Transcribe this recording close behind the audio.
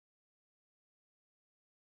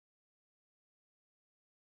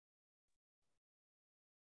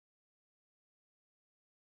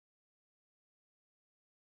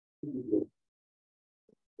Okay.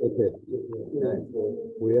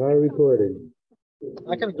 We are recording.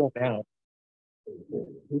 I gotta go now.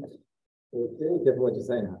 Careful what you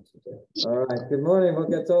say now. All right. Good morning.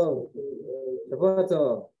 Boker Tov. Shavua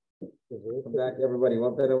Tov. Welcome back, everybody.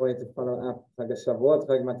 What better way to follow up Chag Shavuot,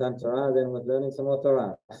 Chag Matan Torah, than with learning some more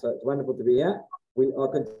Torah? So it's wonderful to be here. We are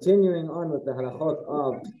continuing on with the halachot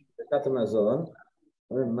of the Birkat Hamazon.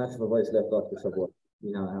 I don't have much of a voice left after Shavuot.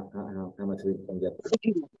 You know how much we can get.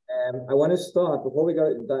 I want to start, before we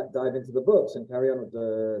go dive into the books and carry on with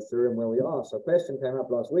the Surim where we are. So a question came up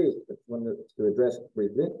last week, but I wanted to address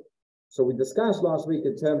briefly. So we discussed last week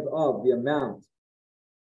in terms of the amount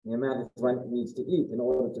that one needs to eat in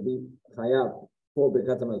order to be chayav for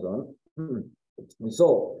Birkat Hamazon. We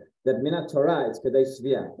saw that minat Torah is kedei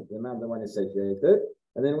shviyah, the amount that one is satiated.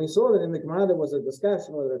 And then we saw that in the Gemara there was a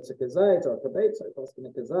discussion whether it's a kezayit or a kabetz. So if it's a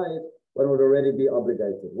kezayit, one would already be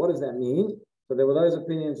obligated. What does that mean? So there were those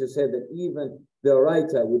opinions who said that even the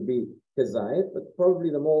oraita would be kezayit, but probably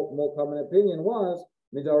the more common opinion was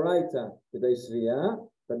midoraita kedei shviyah,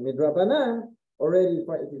 but midrabanan already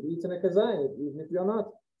if you've eaten a kezayit, even if you're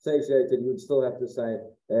not satiated, you would still have to say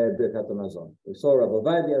Birkat Hamazon. We saw Rabbi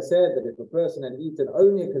Ovadia said that if a person had eaten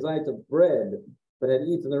only a kezayit of bread, but had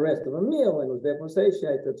eaten the rest of a meal and was therefore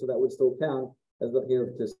satiated, so that would still count as the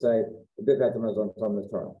chiyuv to say Birkat Hamazon from the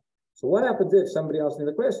Torah. So what happens if somebody asks me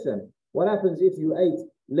the question? What happens if you ate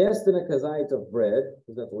less than a kezayit of bread,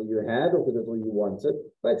 because that's all you had or because that's all you wanted,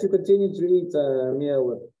 but you continued to eat a meal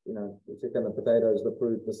with, the chicken, the potatoes, the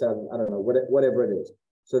fruit, the salad, I don't know, whatever it is.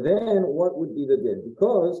 So then what would be the din?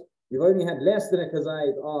 Because you've only had less than a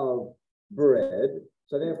kezayit of bread,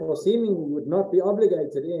 so therefore seemingly you would not be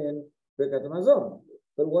obligated in Birkat Hamazon.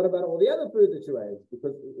 But what about all the other food that you ate?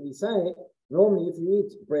 Because we say, normally if you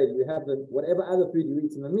eat bread, you have whatever other food you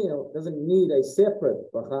eat in the meal doesn't need a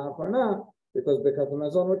separate bracha acharna, because Birkat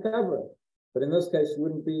Hamazon would cover it. But in this case, you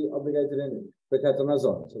wouldn't be obligated in Birkat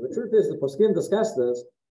Hamazon. So the truth is, the poskim discuss this.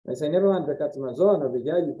 They say, never mind Birkat Hamazon, over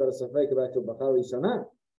here you've got a safek about your bracha rishana,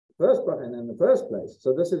 first bracha in the first place.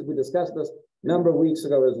 So we discussed this a number of weeks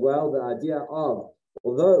ago as well, the idea of,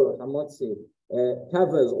 although hamotzi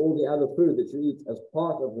covers all the other food that you eat as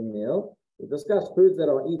part of the meal, we discussed foods that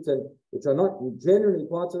are eaten which are not generally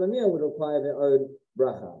parts of the meal would require their own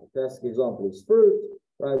bracha. The classic example is fruit,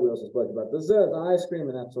 right? We also spoke about dessert, the ice cream,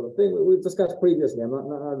 and that sort of thing. We've discussed previously. I'm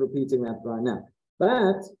not repeating that right now.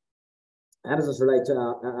 But how does this relate to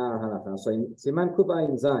our halacha? So in Siman Kuf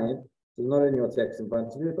Ayin Zayin, it's not in your text in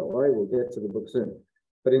front of you, don't worry, we'll get to the book soon.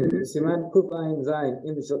 But in Siman Kuf Ayin Zayin,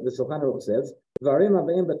 in the Shulchan Aruch says, this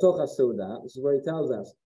is where he tells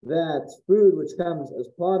us that food which comes as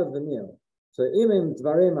part of the meal. So imim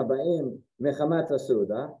dvarim abaim mechamat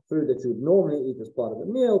hasuda, food that you would normally eat as part of the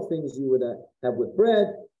meal, things you would have with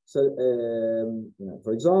bread. So,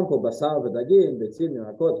 for example, basar v'dagim, betzim,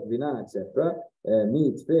 yarakot, gvina, etc.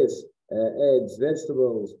 Meat, fish, eggs,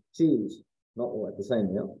 vegetables, cheese. Not all at the same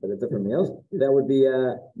meal, but at different meals. That would be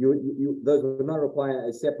those would not require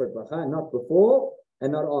a separate bracha, not before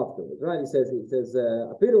and not afterwards, right? He says,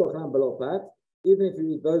 apiru acham below fat, even if you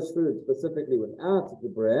eat those foods specifically without the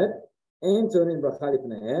bread, and turning bracha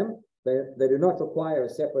lifnehem, they do not require a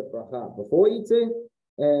separate bracha before eating,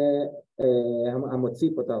 hamotzi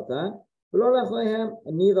potartan,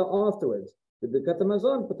 and neither afterwards. The Birkat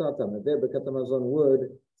Hamazon potartan, the Birkat Hamazon would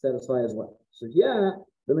satisfy as well. So here,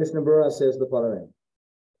 the Mishnah Berurah says the following.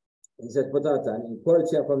 He says potartan, he quotes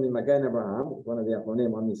here from the Magen Abraham, one of the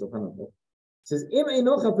Achronim on the Shulchan Aruch. Says, what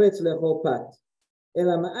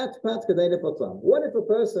if a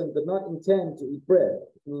person did not intend to eat bread?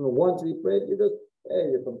 You don't want to eat bread,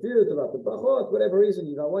 you're confused about the brachot, whatever reason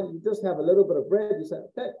you don't want, you just have a little bit of bread, you say,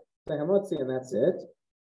 okay, hamotzi, and that's it.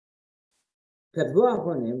 So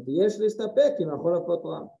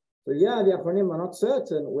yeah, the Achronim are not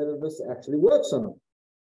certain whether this actually works or not.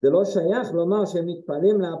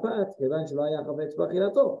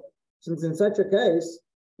 Since in such a case,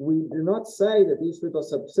 we do not say that these foods are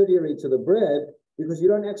subsidiary to the bread because you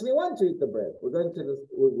don't actually want to eat the bread. We're going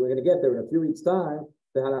to get there in a few weeks' time.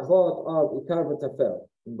 The halachot of ikar v'tafel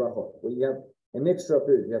in brachot, where you have a mixture of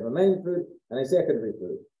food. You have a main food and a secondary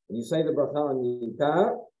food. And you say the bracha on the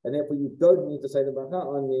ikar, and therefore you don't need to say the bracha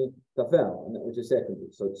on the tafel, which is secondary.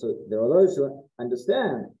 So there are those who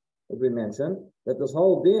understand, as we mentioned, that this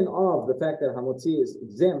whole din of the fact that hamotzi is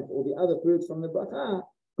exempt all the other foods from the bracha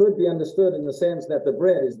could be understood in the sense that the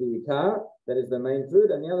bread is the ikar, that is the main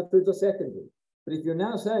food, and the other foods are secondary. But if you're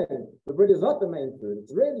now saying the bread is not the main food,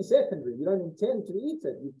 it's really secondary, you don't intend to eat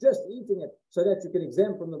it, you're just eating it so that you can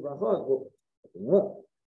exempt from the brachot, well, it doesn't work.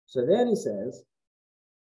 So then he says,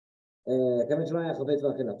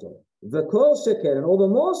 V'kol sheken, and all the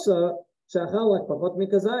more so, shachal like pachot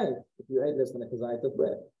mikazayit, if you ate less than a kazayit of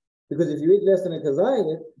bread. Because if you eat less than a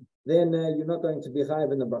kazayit, then you're not going to be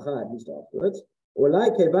chayav in the bracha, at least afterwards. Or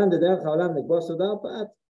like kevan derech haolam nikbos odal pat,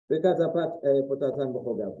 bekat apat potatan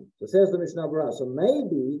b'chol gavim. So says the Mishnah Berurah. So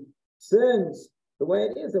maybe since the way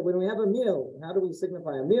it is that when we have a meal, how do we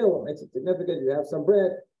signify a meal? What makes it significant? You have some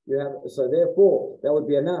bread. You have, so therefore that would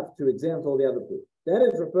be enough to exempt all the other food. That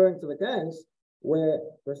is referring to the case where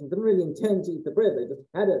the person didn't really intend to eat the bread; they just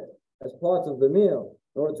had it as part of the meal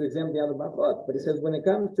in order to exempt the other brachot. But he says when it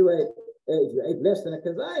comes to if you ate less than a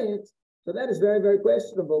kazayit, so that is very, very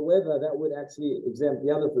questionable whether that would actually exempt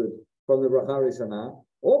the other food from the bracha rishona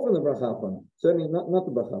or from the bracha achona. Certainly not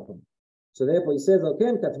the bracha achona. So therefore he says,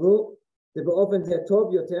 "Okay, katvu often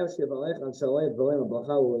tov yoter shevarech al shalei dvarim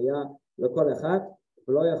bracha u'ya lekol echad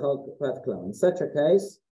v'lo yachal pat klam." In such a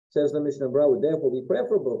case, says the Mishnah Berurah, would therefore be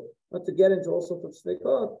preferable not to get into all sorts of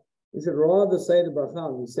stikot. You should rather say the bracha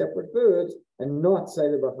on these separate foods and not say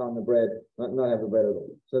the bracha on the bread, not have the bread at all.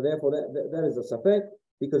 So therefore, that is a safek,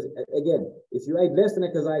 because again, if you ate less than a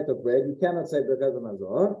kazayit of bread, you cannot say bracha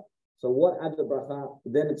mazon. So what other bracha?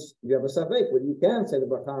 Then you have a safek whether you can say the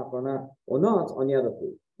bracha or not on the other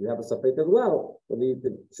food. You have a safek as well, whether you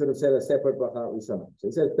should have said a separate bracha rishona. So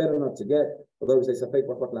he says better not to get, although we say safek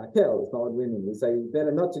brachot lakel, it's not what we mean. We say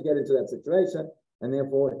better not to get into that situation, and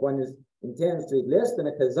therefore if one intends to eat less than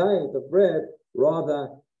a kazayit of bread, rather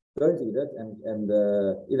don't eat it and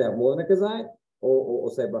either have more than a kazayit or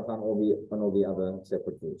say bracha on all the other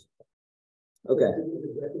separate foods. Okay.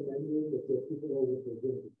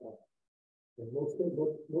 Most time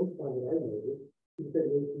when I made it, you said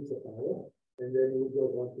one piece of flour, and then you would go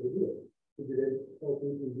on to the meal. Could you then help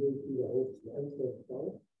me to really see the whole slice of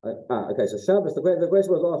flour? Okay, so Shabbos, the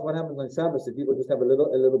question was asked, what happens on Shabbos if people just have a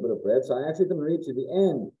little bit of bread? So I actually didn't read to the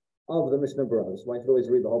end of the Mishnah Berurah. That's why you should always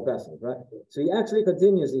read the whole passage, right? So he actually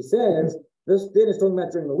continues, he says, this din is talking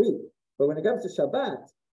about during the week. But when it comes to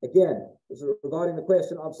Shabbat, again, this is regarding the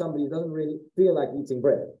question of somebody who doesn't really feel like eating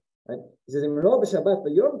bread. Right? He says, in Shabbat,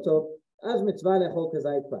 the Yom Tov, as mitzvah lechol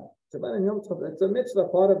kazayit pan. Shabbat and Yom Tov, it's a mitzvah,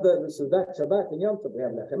 part of the Sudat Shabbat and Yom Tov. We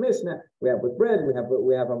have lechem mishnah, we have with bread, we have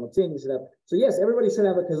hamutzin, we should have. So yes, everybody should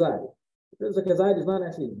have a kazayit. Because the kazayit is not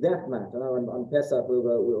actually that much. You know, on Pesach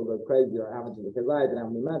we'll go crazy, you know, how much is the kazayit and how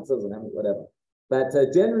many matzahs and how many whatever. But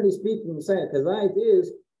generally speaking, we say a kazayit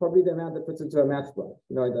is probably the amount that fits into a matchbox.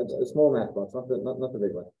 You know, a small matchbox, not the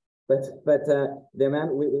big one. But the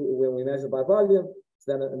amount when we measure by volume, it's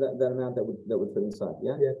that amount that would fit inside.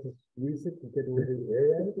 Yeah. Yeah. Use it to get rid of the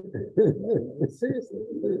air out of it. Seriously.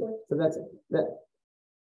 So that's that.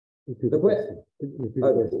 The question.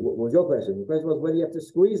 What was your question? The question was whether you have to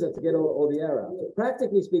squeeze it to get all the air out. So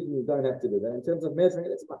practically speaking, you don't have to do that. In terms of measuring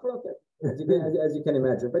it, it's machloket, as you can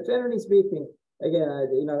imagine. But generally speaking, again,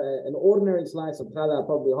 an ordinary slice of challah,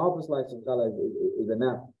 probably half a slice of challah is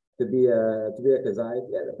enough to be a kazayit.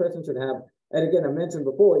 Yeah, the person should have. And again, I mentioned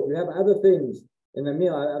before, if you have other things in the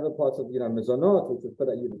meal, other parts of mezonot, which would put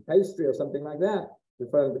a pastry or something like that,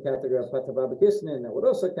 refer to the category of patavah b'kisnin, that would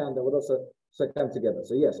also count. That would also come together.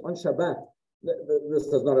 So yes, on Shabbat, this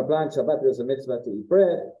does not apply. On Shabbat, there's a mitzvah to eat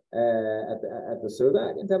bread at the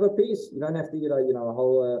Suda and to have a piece. You don't have to eat a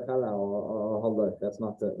whole challah or a whole loaf. That's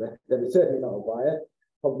not that is certainly not required.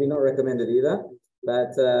 Probably not recommended either.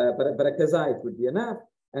 But a kazayit would be enough.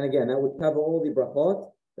 And again, that would cover all the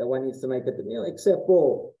brachot that one needs to make at the meal, except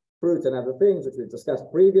for fruit and other things, which we've discussed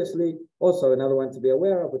previously. Also, another one to be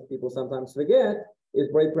aware of, which people sometimes forget, is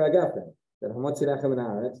brei pragafen. That hamotzi lachem and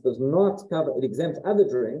haaretz does not cover, it exempts other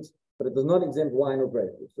drinks, but it does not exempt wine or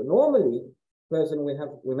grape juice. So normally,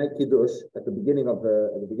 we make kiddush at the beginning of the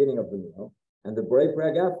meal, and the brei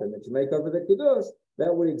pragafen that you make over the kiddush,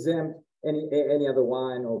 that would exempt any other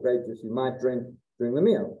wine or grape juice you might drink during the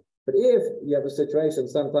meal. But if you have a situation,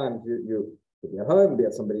 sometimes you could be at home, be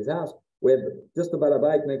at somebody's house, where just the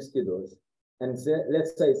balabait makes kiddush, and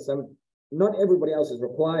let's say not everybody else is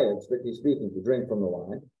required, strictly speaking, to drink from the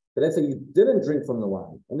wine. But let's say you didn't drink from the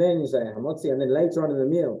wine, and then you say hamotzi, and then later on in the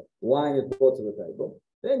meal, wine is brought to the table.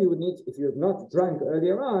 Then you would need, if you have not drunk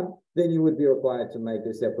earlier on, then you would be required to make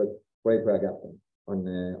a separate brei pragafen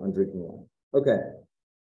on drinking wine. Okay,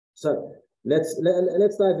 so let's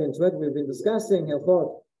dive into it. We've been discussing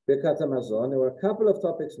Hilchot Birkat HaMazon. There were a couple of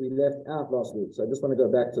topics we left out last week, so I just want to go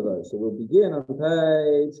back to those. So we'll begin on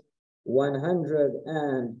page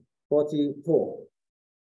 144.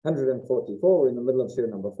 144, we're in the middle of shir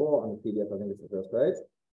number 4 on the PDF, I think it's the first page.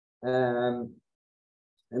 And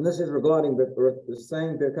this is regarding the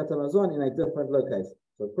same Birkat HaMazon in a different location.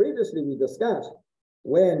 So previously we discussed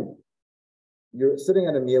when you're sitting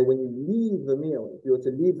at a meal. When you leave the meal, if you were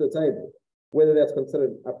to leave the table, whether that's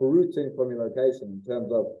considered uprooting from your location in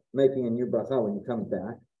terms of making a new bracha when you come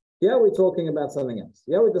back. Here we're talking about something else.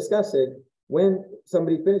 Here we're discussing when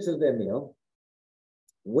somebody finishes their meal,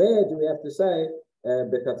 where do we have to say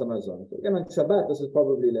Birkat Hamazon? So again, on Shabbat, this is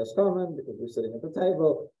probably less common because we're sitting at the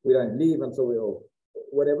table. We don't leave until we all,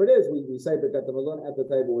 whatever it is, we say Birkat Hamazon at the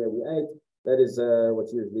table where we ate. That is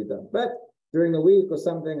what's usually done. But during the week or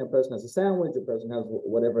something, a person has a sandwich, a person has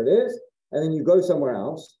whatever it is, and then you go somewhere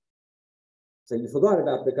else. So you forgot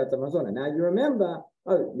about Birkat Hamazon, and now you remember,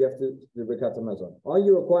 oh, you have to do Birkat Hamazon. Are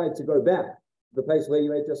you required to go back to the place where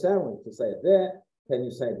you ate your sandwich to say it there? Can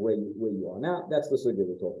you say it where you are now? That's the sugya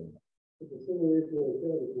we're talking about. It's a similar issue on the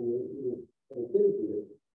service when you finish it,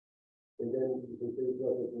 and then you can finish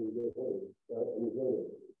up when you go home.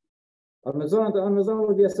 On Mazon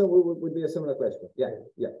would be a similar question. Yeah.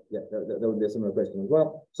 That would be a similar question as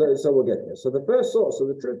well. So we'll get there. So the first source. So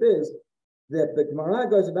the truth is that the Gemara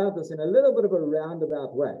goes about this in a little bit of a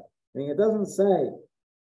roundabout way. I mean, it doesn't say,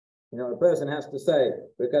 a person has to say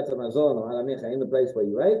Birkat Hamazon or Alamicha in the place where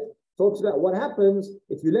you ate. It talks about what happens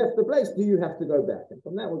if you left the place. Do you have to go back? And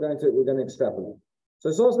from that we're going to extrapolate.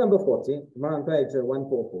 So source number 40, Gemara on page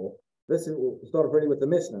 144. This is, we'll start already with the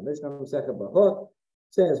Mishnah. Mishnah Masechet Brachot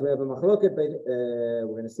says we have a machloket. We're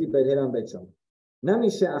going to see Beit Hillel and Beit Shammai. Nami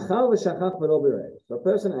she'achal v'shachach v'lo b'reis. So a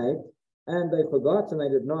person ate and they forgot and they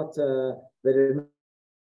did not. They did not.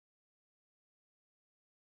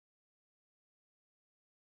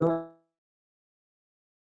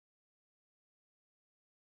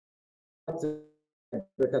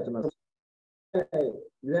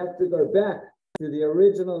 You have to go back to the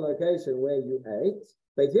original location where you ate.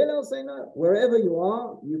 Beit Hillel say no. Wherever you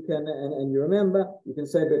are, you can, and you remember, you can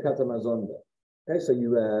say Birkat Hamazon there. Okay, so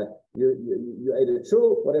you ate a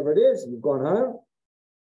shul, whatever it is, you've gone home.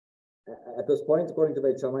 At this point, according to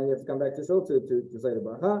Beit Shammai, you have to come back to shul to say the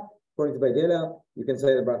bracha. According to Beit Hillel, you can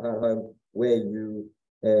say the bracha at home where you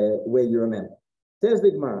remember. Says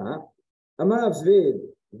the Gemara, Amar Rav Zvid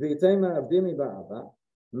v'Itayma Rav Dimi ba'ava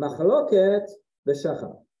machloket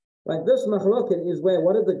b'shachar. Like this machloket is where,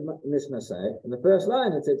 what did the Mishnah say? In the first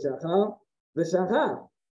line, it said shachar v'shachar,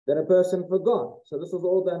 that a person forgot. So this was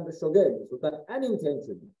all done b'shogeg. This was done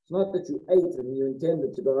unintentionally. It's not that you ate and you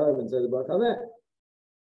intended to go home and say the bracha there.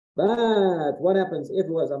 But what happens if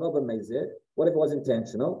it was another mezid? What if it was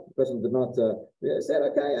intentional? The person did not said,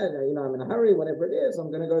 okay, I'm in a hurry, whatever it is,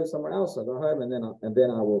 I'm going to go somewhere else. I'll go home and then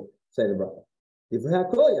I will say the bracha. In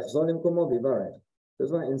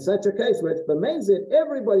such a case where it's b'mezid,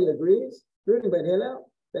 everybody agrees, including Beit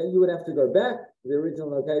Hillel, that you would have to go back to the original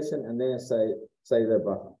location and then say the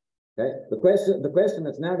bracha. Okay. The question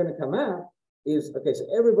that's now going to come out is, okay, so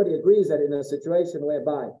everybody agrees that in a situation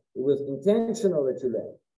whereby it was intentional that you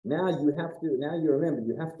left, now you remember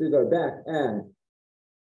you have to go back and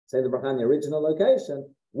say the bracha in the original location.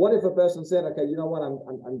 What if a person said, okay, you know what,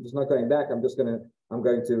 I'm just not going back, I'm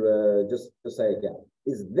going to just say it again.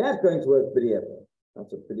 Is that going to work for the evidence? That's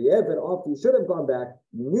for the evidence. After you should have gone back,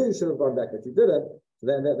 you knew you should have gone back, but you didn't. So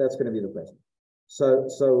then that's going to be the question. So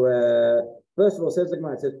first of all, says the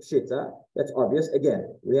Gemara, it says pshita. That's obvious.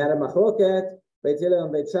 Again, we had a machloket, Beit Hillel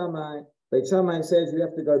and Beit Shammai. Beit Shammai says you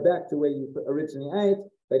have to go back to where you originally ate.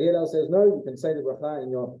 Beit Hillel says no, you can say the bracha in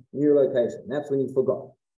your new location. That's when you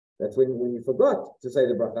forgot. That's when you forgot to say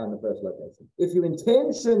the bracha in the first location. If you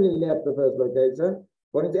intentionally left the first location,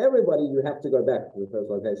 according to everybody, you have to go back to the first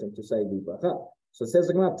location to say the bracha. So it says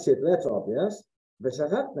the Gemara, pshita, that's obvious.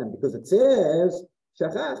 V'shachachnan, because it says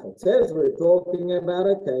shachach. It says we're talking about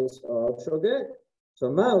a case of shogeg.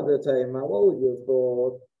 So what would you have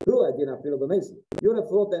thought? You would have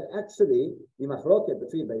thought that actually the machloket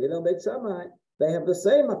between Beit Hillel and Beit Shammai, they have the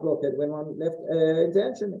same machloket when one left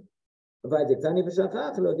intentionally.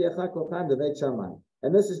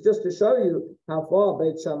 And this is just to show you how far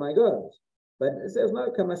Beit Shammai goes. But it says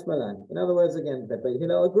no kamash malan. In other words, again, that Beit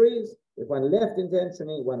Hillel agrees. If one left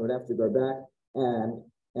intentionally, one would have to go back and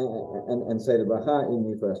say the bracha in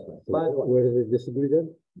the first place. Where do they disagree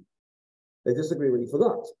then? They disagree when he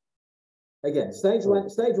forgot. Again, stage one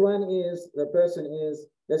is the person is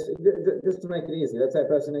just to make it easy. Let's say a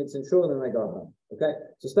person eats in shul and then they go home. Okay,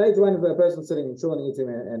 so stage one is the person sitting in shul and eating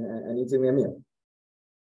a meal.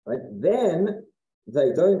 Right? Then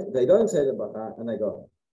they don't say the bracha and they go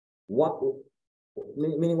home.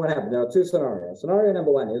 Meaning what happened? There are two scenarios. Scenario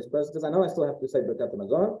number one is person says, I know I still have to say Birkat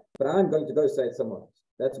Hamazon, but I'm going to go say it somewhere else.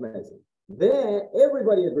 That's amazing. There,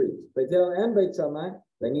 everybody agrees. Beit Hillel and Beit Shammai,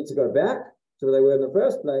 they need to go back to where they were in the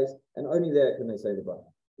first place, and only there can they say the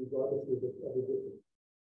bracha.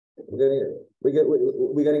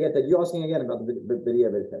 We're gonna get that. You're asking again about the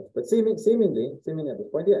B'diavad case, but seemingly at this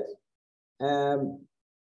point, yes.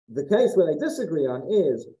 The case where they disagree on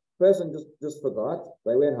is person just forgot.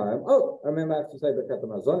 They went home. Oh, I remember I have to say Birkat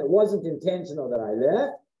Hamazon. It wasn't intentional that I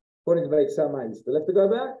left. According to Beit Shammai, you still have to go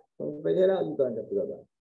back. According to Beit Hillel, you don't have to go back.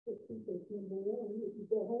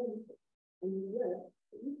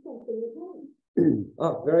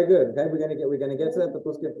 Oh, very good. Okay, we're gonna get to that. The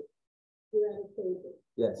poskim.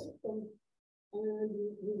 Yes. And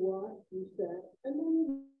you watch, you sat, and then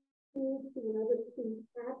you move to another seat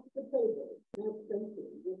at the table.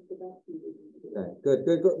 Okay,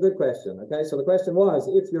 good question. Okay, so the question was,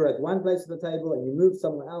 if you're at one place at the table and you move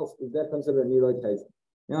somewhere else, is that considered a new location?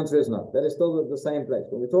 The answer is no. That is still the same place.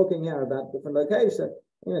 When we're talking here about different location,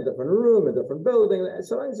 in a different room, a different building,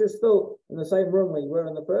 so long as you're still in the same room where you were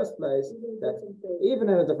in the first place, that's even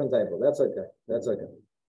at a different table, that's okay. That's okay.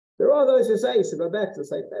 There are those who say you should go back to the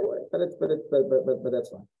same table, but that's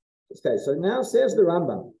fine. Okay, so now says the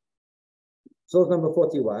Rambam, source number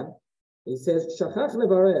 41. He says, Shachach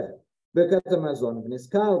levarech birkat hamazon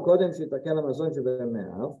v'niskar kodem shitakel hamazon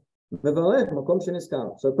shebe'me'av mevarech makom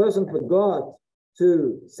sheniskar. So a person forgot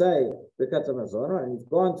to say birkat hamazon, right, and he's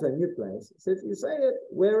gone to a new place. He says, you say it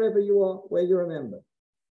wherever you are, where you remember.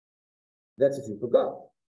 That's if you forgot.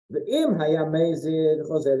 V'im haya mezid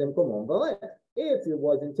chozer lemkomon varech. If it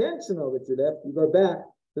was intentional that you left, you go back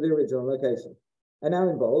to the original location. And now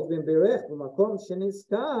involved in birech v'makom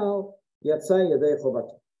sheniskar yatzai yadei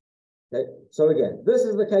chovato. Okay, so again, this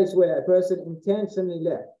is the case where a person intentionally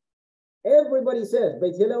left. Everybody says,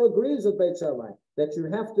 Beit Hillel agrees with Beit Shammai that you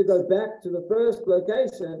have to go back to the first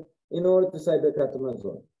location in order to say Birkat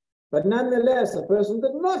Hamazon. But nonetheless, a person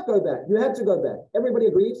did not go back. You had to go back. Everybody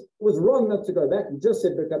agrees it was wrong not to go back. You just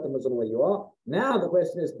said Birkat Hamazon where you are. Now the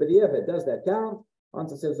question is, B'diavad, does that count?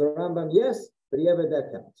 Answer says the Rambam, yes, B'diavad,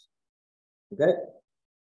 that counts. Okay?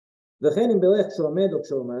 וכן אם ברך כשהוא עומד או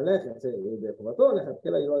כשהוא מהלך יצא ידי חובתו,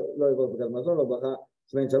 לכתחילה לא יבוא ברכת מזון, לא ברכה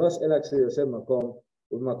שבין שלוש, אלא כשהוא יושב במקום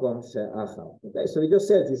ובמקום שאחר. Okay, so he just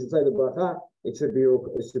said you should say the bracha, it should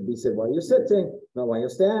be said while you're sitting, not while you're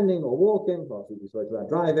standing or walking, or if you're about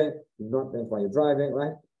driving, not meant while you're driving,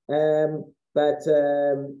 right? And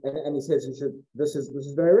he says you should, this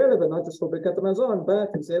is very relevant, not just for Birkat Hamazon, but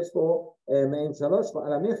he says for Mein Shalosh, for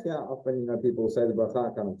Ala Mechya, often people say the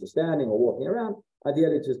bracha kind of just standing or walking around,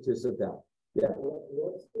 ideally just to sit down. Yeah.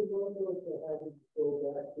 What's the normal for having to go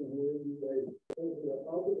back to where you were?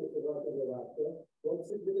 What's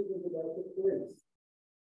significant about the place?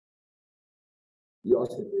 You're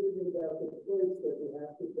asking. What's significant about the place that you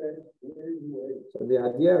have to bench where you were? So the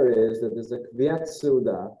idea is that there's a Kviyat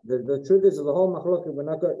Suda. The truth is the whole machlok, we're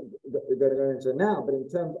not going to go into it now, but in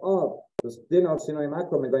terms of the din of Shinoi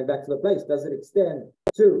Makom and going back to the place, does it extend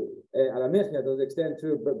to Ala Mechya, does it extend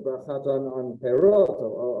to Brachat on Perot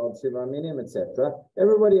or Shiva Minim, etc.?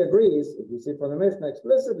 Everybody agrees, if you see from the Mishnah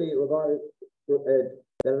explicitly, regarding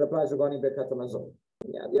that it applies regarding Birkat Hamazon.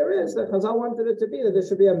 Yeah, the idea is that Chazal wanted it to be that there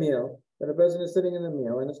should be a meal, that a person is sitting in a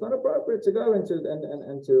meal, and it's not appropriate to go into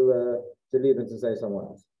and to leave and to say somewhere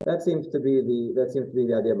else. That seems to be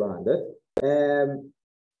the idea behind it.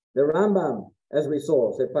 The Rambam, as we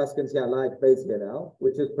saw, said Paskins here like Beit Hillel,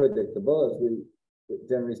 which is predictable, as we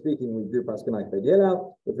generally speaking we do Paskin like Beit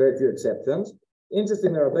Hillel, with very few exceptions.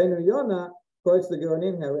 Interestingly, Rabbeinu Yonah quotes the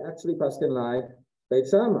Geonim here, we actually Paskin like Beit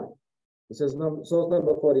Shammai. He says, source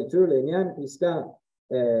number 42, L'inyan Piska,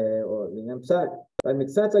 or L'inyan Psak,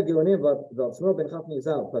 במקצת הגאונים ועל שמו בן חף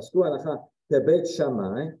נגזר, פסקו הלכה כבית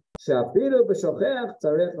שמאי, שאפילו בשוכח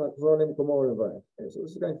צריך לחזור למקומו ולברך. So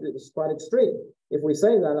this is quite extreme. If we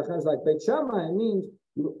say that halacha is like Beit Shammai, it means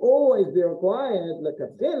you will always be required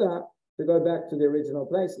lekatchila to go back to the original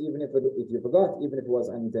place, even if you forgot, even if it was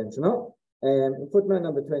unintentional. And in footnote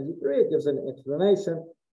number 23, it gives an explanation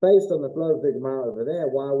based on the flow of the Gemara over there,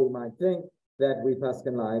 why we might think that we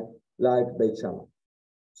paskin like Beit Shammai.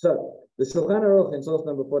 So the Shulchan Aruch in source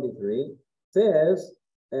number 43 says,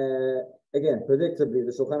 again, predictably,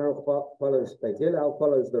 the Shulchan Aruch follows Beit Hillel,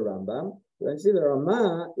 follows the Rambam. You can see the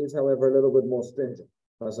Ramah is, however, a little bit more stringent.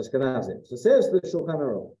 So says the Shulchan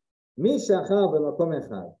Aruch, Mi shachar b'makom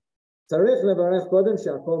echad, tzarich levarech kodem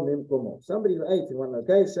she'akom mimkomo. Somebody who ate in one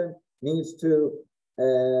location needs to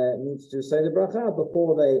say the bracha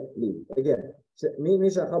before they leave. Again, what's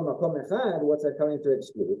that coming to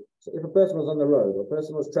exclude? So if a person was on the road, or a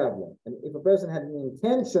person was traveling, and if a person had an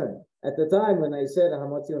intention at the time when they said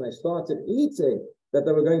Hamotzi, when they started eating, that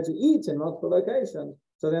they were going to eat in multiple locations,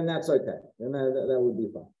 so then that's okay. Then that would be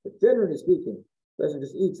fine. But generally speaking, the person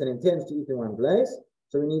just eats and intends to eat in one place,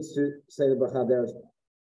 so he needs to say the bracha there as well.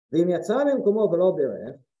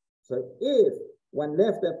 So if one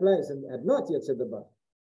left that place and had not yet said the bracha.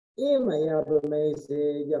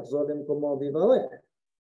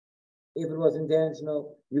 If it was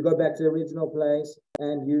intentional, you go back to the original place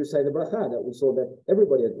and you say the bracha that we saw that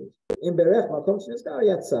everybody agrees.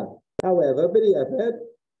 However,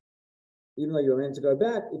 even though you're meant to go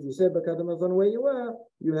back, if you said Birkat Hamazon where you were,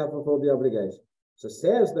 you have fulfilled the obligation. So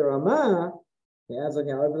says the Ramah, he adds on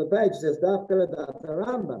here over the page, says Dafka Ladata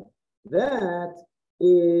Rambam. That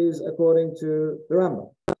is according to the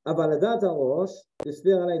Rambam. Avaladat Rosh,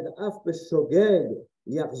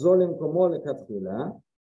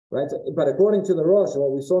 right? But according to the Rosh,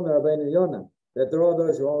 what we saw in the Rabbeinu Yonah, that there are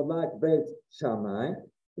those who are like Beit Shammai,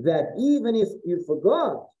 that even if you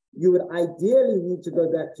forgot, you would ideally need to go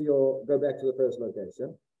back to the first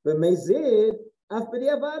location. But Mezid,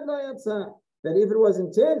 that if it was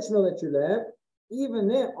intentional that you left, even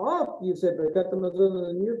there, after you said Birkat Hamazon in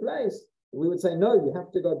a new place, we would say, no, you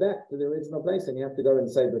have to go back to the original place and you have to go and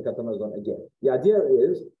say Birkat Hamazon again. The idea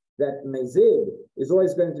is that Mezid is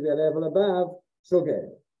always going to be a level above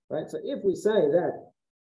Shogeg, right? So if we say that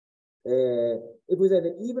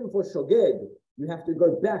even for Shogeg, you have to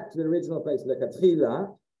go back to the original place, like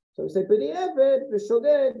Lekatchila, so we say, but the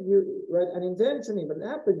Shogeg, you right unintentionally, but it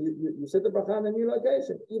happened, you said the bracha in a new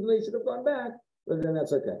location, even though you should have gone back, but then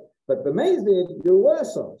that's okay. But B'mezid, you're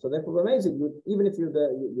worse off. So therefore, B'mezid, even if you'd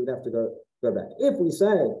have to go back. If we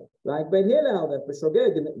say, like Beit Hillel, that for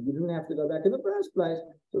Shogeg, you didn't have to go back in the first place,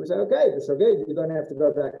 so we say, okay, for Shogeg, you don't have to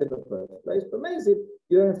go back in the first place. B'mezid,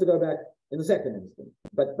 you don't have to go back in the second instance.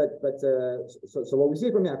 So what we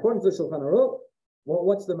see from here, according to the Shulchan Aruch,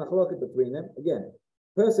 what's the machloket between them? Again,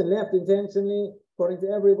 person left intentionally, according to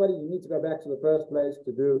everybody, you need to go back to the first place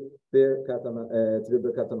to do Birkat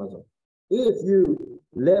Hamazon. If you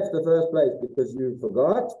left the first place because you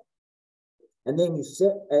forgot, and then you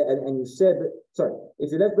said,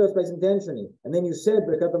 if you left the first place intentionally, and then you said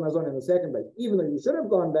Birkat Hamazon in the second place, even though you should have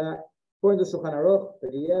gone back, according to Shulchan Aruch,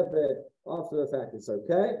 after the fact it's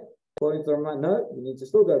okay. According to the Ramah, no, you need to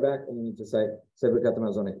still go back and you need to say Birkat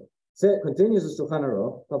Hamazon again. So it continues the Shulchan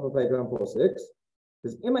Aruch, top of page 146.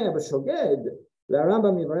 Because Imay Abashoged, La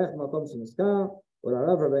Rambam Yivarech Makom Sheniskar, or La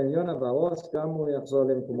Rav Rabbeinu Yonah Varosh Kamu Yachzor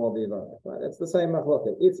Limkumo V'Yivarech. Right, that's the same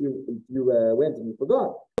machloket. If you went and you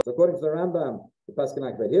forgot, so according to the Rambam, you paskin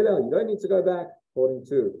like Beit Hillel, you don't need to go back. According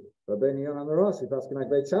to Rabbeinu Yonah Varosh, you paskin like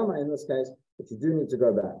Beit Shammai in this case, but you do need to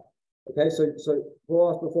go back. Okay, so we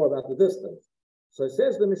asked before about the distance. So it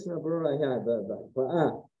says the Mishnah Berurah here, the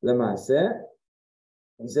Lemaaseh,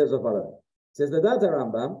 he says the following. It says the Data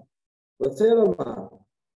Rambam. רוצה לומר,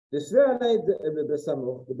 דשווה עלי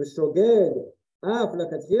בסמוך, ובשוגג אף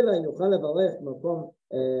לכתחילה יוכל לברך במקום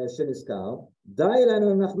שנזכר, די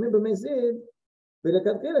לנו אם נחמיר במזיד,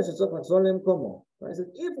 ולכתחילה שצריך לחזור למקומו.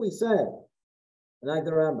 If we say, like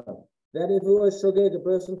the Rambam, that if it was shogeg, a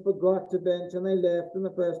person forgot to bench and they left in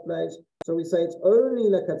the first place, so we say it's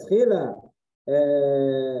only lekatchila.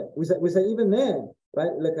 We say even then,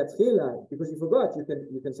 right? Lekatchila, because you forgot,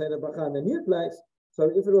 you can say the bracha in the new place. So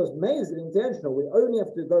if it was mazed intentional, we only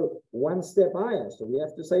have to go one step higher. So we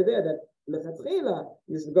have to say there that lechatchila,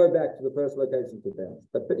 you should go back to the first location to bench.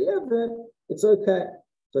 But b'diavad, it's okay.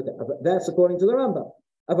 It's okay. That's according to the Rambam.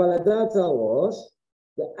 Avaladat Rosh,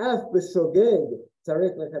 the af b'shogeg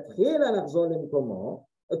tzarich lechatchila lachzor limkomo.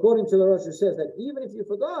 According to the Rosh, it says that even if you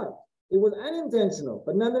forgot, it was unintentional,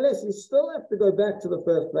 but nonetheless, you still have to go back to the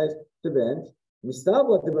first place to bench.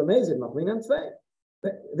 Mistabot the b'mezid machminan tzvei.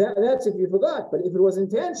 That's if you forgot, but if it was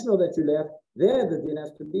intentional that you left, there the din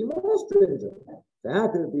has to be more stringent. So how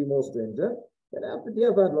could it be more stringent? So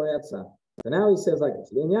now he says like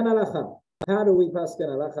this: how do we paskin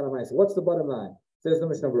halacha l'maaseh? What's the bottom line? Says the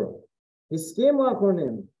Mishnah Berurah. Hiskimu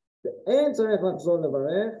achronim ve'en tzarech lachzor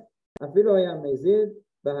levarech afilu haya mezid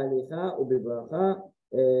b'halicha u'bibracha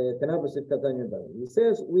kanav b'sif katan yudal. He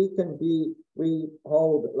says we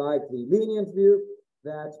hold like the lenient view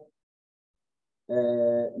that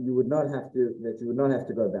you would not have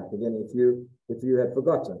to go back again if you had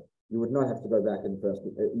forgotten. You would not have to go back in the first.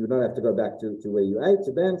 You would not have to go back to where you ate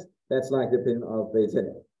to bench. That's like the opinion of Beit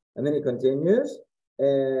Hillel. And then he continues. So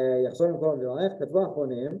says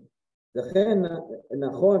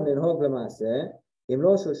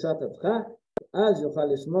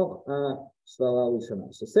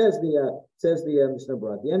the Mishnah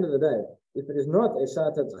Berurah, at the end of the day, if it is not a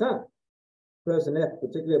shatatcha, person left,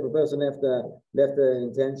 particularly if a person left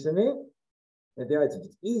intentionally, if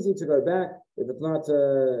it's easy to go back, if it's not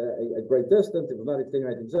a great distance, if it's not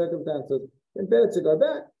extenuating circumstances, then better to go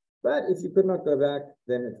back. But if you could not go back,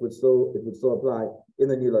 then it would still apply in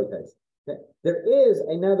the new location. Okay. There is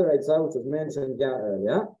another eitzah which was mentioned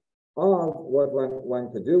earlier, of what one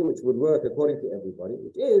could do, which would work according to everybody,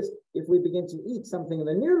 which is if we begin to eat something in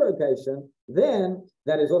a new location, then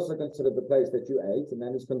that is also considered the place that you ate, and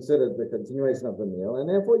that is considered the continuation of the meal, and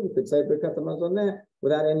therefore you could say Birkat Hamazon there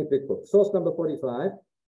without any pikuk. Source number 45,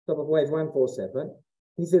 top of page 147.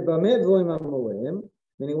 He said, meaning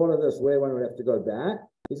what is this, where one would have to go back.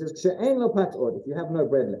 He says, if you have no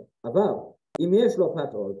bread left.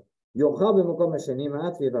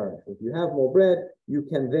 If you have more bread, you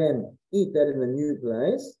can then eat that in the new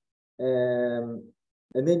place, and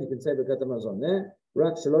then you can say Birkat Hamazon there.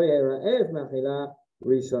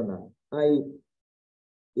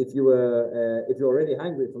 If you're already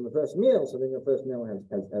hungry from the first meal, so then your first meal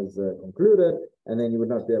has concluded, and then you would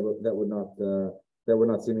not be able. That would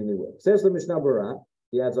not seemingly work. Says the Mishnah Berurah.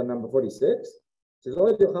 He adds on number 46. Says,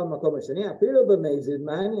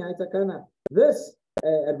 this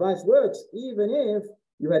advice works even if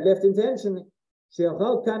you had left intention. Each a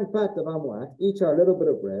little bit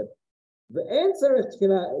of bread.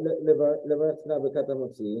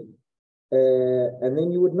 And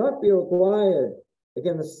then you would not be required.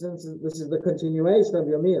 Again, this is the continuation of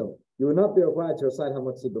your meal. You would not be required to recite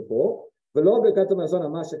Hamotzi before. Or Birkat Hamazon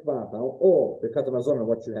on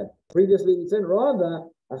what you had previously eaten. Rather,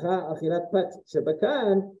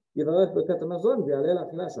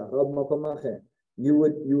 you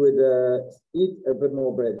would eat a bit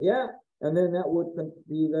more bread, and then that would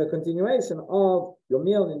be the continuation of your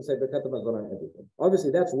meal, and say Birkat Hamazon on everything.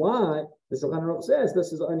 Obviously, that's why the Shulchan Aruch says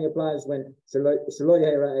this only applies when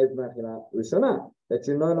that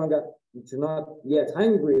you're not yet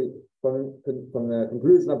hungry from the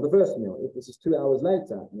conclusion of the first meal. If this is 2 hours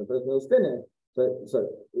later and the first meal is finished, so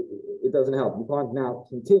it doesn't help. You can't now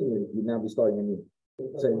continue. You'd now be starting a new.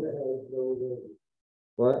 So,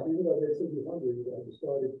 what? Even though they said you're hungry, you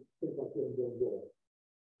started thinking about getting going.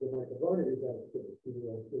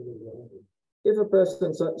 If a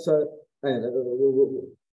person,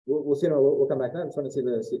 we'll see. We'll come back now. I just want to see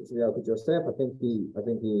the Yalkut Yosef. I think he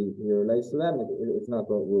relates to them. If not,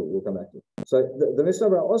 we'll come back to it. So the Mishnah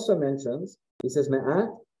also mentions. He says Me'at.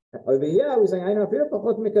 Over here, we're saying I know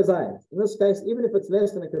in this case, even if it's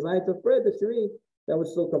less than a kazayit of bread that you eat, that would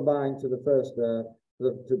still combine to the first to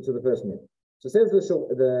the first meal. So says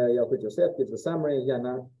the Yalkut Yosef gives a summary here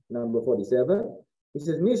now, number 47. He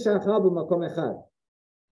says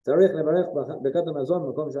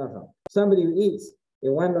somebody who eats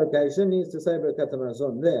in one location needs to say Birkat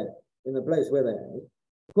Hamazon there in the place where they ate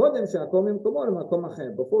before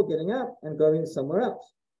getting up and going somewhere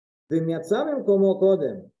else. So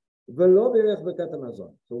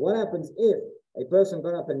what happens if a person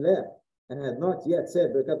got up and left and had not yet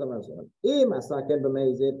said Birkat Hamazon? If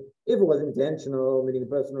it was intentional, meaning the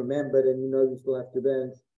person remembered and you still have to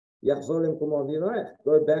bench, go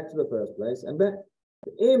back to the first place and back.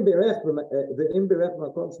 And if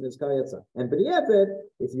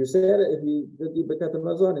you did the Birkat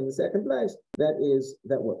Hamazon in the second place,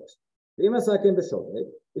 that works.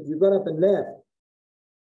 If you got up and left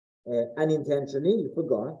unintentionally, you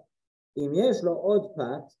forgot. If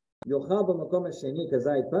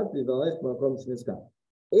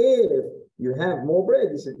you have more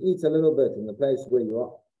bread, you should eat a little bit in the place where you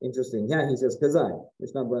are. Interesting. Yeah, he says kazai.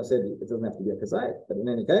 Mishnah Berurah said it doesn't have to be a kazai, but in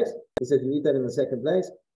any case, he said you eat that in the second place.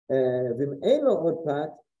 If you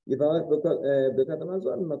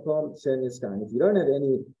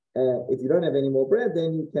don't have any more bread,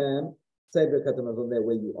 then you can say Birkat Hamazon there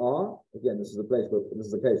where you are. Again, this is the case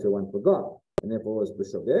where one forgot, and therefore was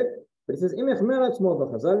b'shogeg. But he says it's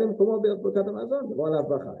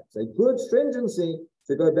a good stringency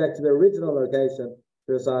to go back to the original location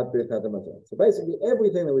to recite Birkat Hamazon. So basically,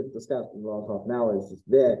 everything that we've discussed in the last half an hour is just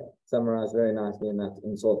there, summarized very nicely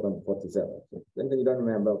in source number 47. So anything you don't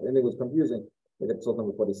remember, anything was confusing, look at source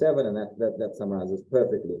number 47, and that summarizes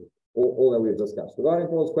perfectly all that we've discussed. Regarding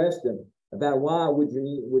Paul's question about why would you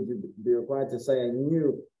be required to say a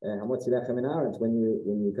new Hamotzi Lechem in Aaron when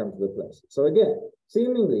you come to the place? So again,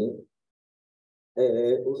 seemingly,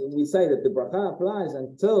 we say that the bracha applies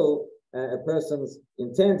until a person's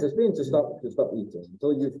intent has been to stop eating,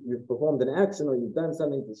 until you've performed an action or you've done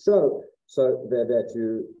something to show so that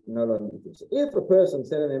you no longer eat. So if a person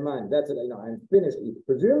said in their mind, that's it, I'm finished eating,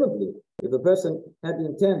 presumably, if the person had the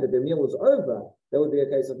intent that their meal was over, that would be a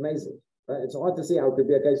case of mazid. Right? It's hard to see how it could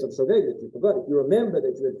be a case of shogeg that you forgot. If you remember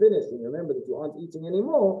that you had finished and you remember that you aren't eating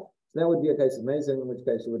anymore, so that would be a case of mazid, in which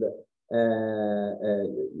case you would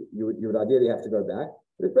ideally have to go back.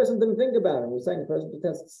 But if the person didn't think about it, and we're saying the person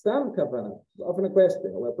pretends stam kavanah, it's often a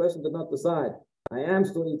question, where a person did not decide, I am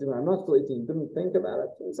still eating or I'm not still eating, didn't think about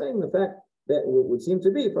it. So we're saying the fact that would seem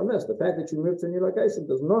to be from this, the fact that you moved to a new location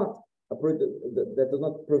does not a fruit that does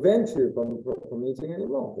not prevent you from eating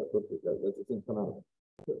anymore. That's the thing come out.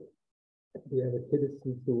 We have a kid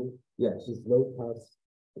in school. Yes. He's low pass.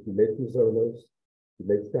 He makes mizonos. He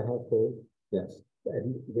makes the household. Yes.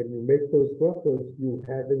 And when you make those brachos, you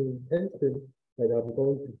have an intention that I'm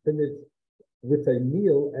going to finish with a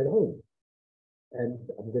meal at home. And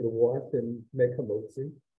I'm going to wash and make a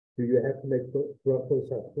motzi. Do you have to make brachos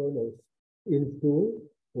hachronos in school?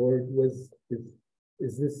 Or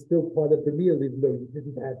is this still part of the meal, even though you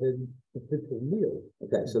didn't have an official meal?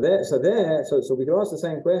 Okay, so we can ask the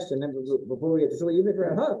same question before we get to shul, even if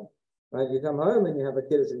you're at home, right? You come home and you have a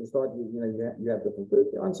kiddush and you start, you have different food.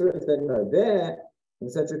 The answer is that there, in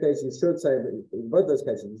such a case, you should say, in both those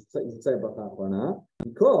cases, you should say bracha achrona,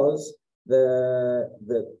 because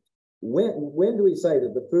when do we say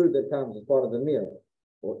that the food that comes as part of the meal,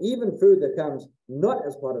 or even food that comes not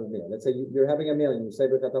as part of the meal? Let's say you're having a meal and you say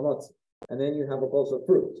bracha hamotzi, and then you have also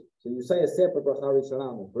fruit. So you say a separate bracha rishona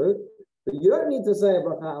on the fruit, but you don't need to say a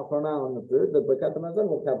bracha achrona on the fruit. The bracha hamotzi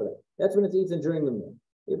will cover it. That's when it's eaten during the meal.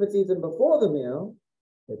 If it's eaten before the meal,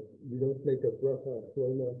 but you don't make a bracha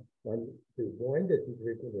achrona on the wine that you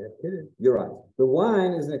drink when you have kiddush. You're right. The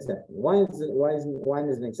wine is an exception. Wine is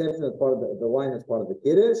an exception as part of the wine that's part of the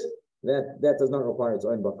kiddush. That does not require its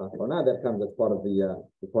own bracha achrona. That comes as part of the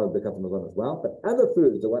katamazon as well. But other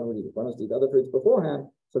foods, the one we eat, one has to eat other foods beforehand.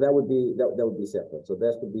 So that would be separate. So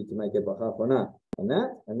that would be to make a bracha achrona on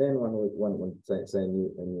that, and then one would say a new.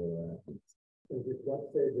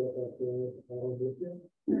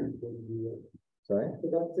 Sorry.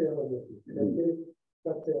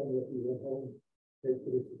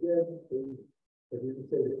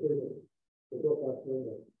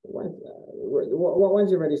 Once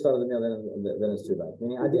you've already started the meal, then it's too late.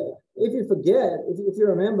 Meaning, if you forget, if you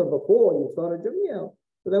remember before you started your meal,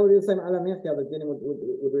 so that would be the same ala mechia. The beginning would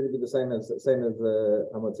really be the same as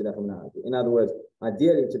hamotzi lechem. In other words,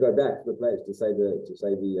 ideally to go back to the place to say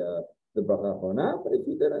the bracha achrona. But if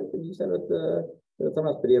you didn't, if you said it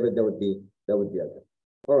someone else, that would be okay.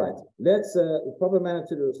 All right, let's proper manner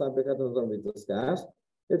to do some bekatamazon we discussed.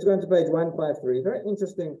 Let's go into page 153. Very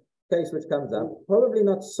interesting case which comes up. Probably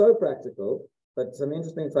not so practical, but some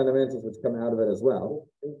interesting fundamentals which come out of it as well.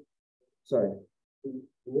 Sorry.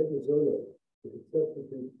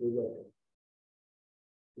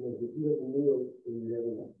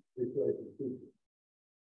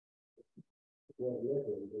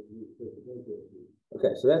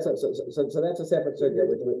 Okay, so that's a separate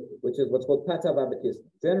subject, which is what's called pata babakis.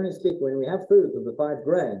 Generally speaking, when we have food of the 5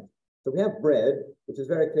 grains, so we have bread, which is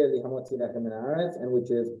very clearly hamotzi lechem min haaretz, and which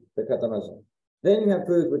is the katamazon. Then you have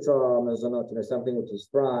foods which are mazonot, something which is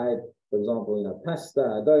fried, for example,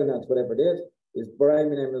 pasta, donuts, whatever it is borei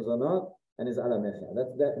min mazonot and is ala mechia.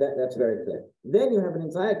 That's very clear. Then you have an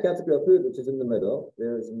entire category of food which is in the middle.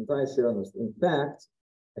 There is an entire share on this. In fact,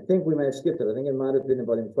 I think we may have skipped it. I think it might have been in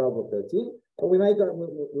volume 12 or 13, but we may go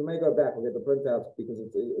back. We'll get the printouts because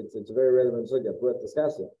it's a very relevant subject worth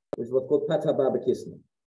discussing, which is what's called pata babakisna,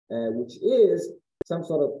 which is some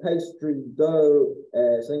sort of pastry dough,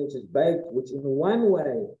 something which is baked, which in one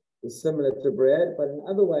way is similar to bread, but in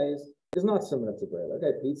other ways is not similar to bread.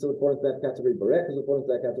 Okay, pizza would fall into that category, barek would fall into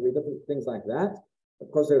that category, different things like that.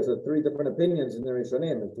 Of course, there's 3 different opinions in the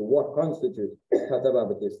Rishonim as to what constitutes pata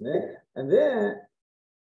babakisna, and there.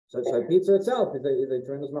 So pizza itself is a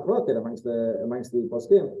tremendous machloket amongst the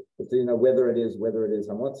poskim, whether it is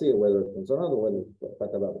hamotzi or whether it's konzonot or whether it's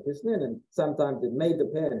pata babakisnin, and sometimes it may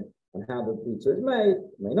depend on how the pizza is made.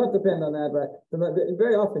 It may not depend on that, but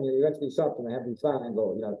very often you go to these shops and they have these signs,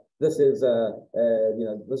 or this is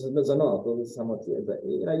mizanot or this is hamotzi.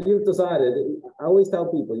 You've decided. I always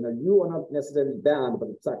tell people, you are not necessarily bound by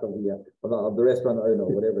the sack of the restaurant owner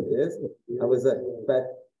or whatever it is.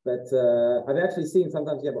 But I've actually seen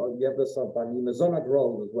sometimes you have this sort of mazonot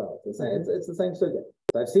rolls as well. So it's the same subject.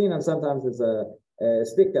 So I've seen, and sometimes there's a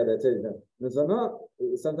sticker that says mazonot.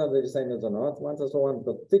 Sometimes they just say mazonot. Once I saw one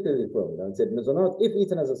particularly full, it said mazonot if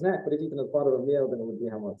eaten as a snack, but if eaten as part of a meal, then it would be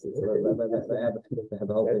hamotzi. So they have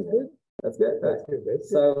the whole thing. That's good.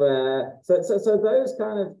 So those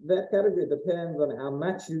that category depends on how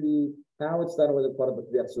much you eat, how it's done, whether it's part of the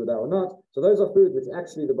kriyat suda or not. So those are food which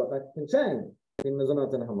actually the bracha can change in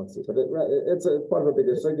mezonot and hamotzi, but it's a part of a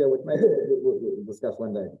bigger sugya, which maybe we'll discuss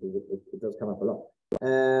one day. It does come up a lot.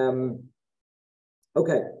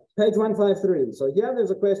 Okay, page 153. So here there's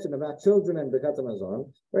a question about children and Birkat Hamazon.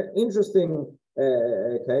 Very interesting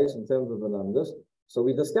case in terms of the numbers. So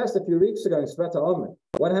we discussed a few weeks ago in Sfirat HaOmer,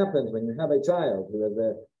 what happens when you have a child who has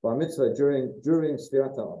a bar mitzvah during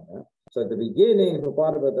Sfirat HaOmer. So at the beginning, for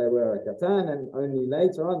part of it, they were a katan, and only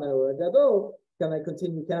later on they were a gadol. Can they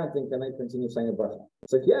continue counting? Can they continue saying a bracha?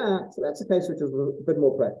 So so that's a case which is a bit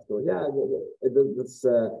more practical. This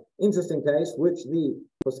interesting case which the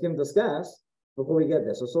poskim discuss before we get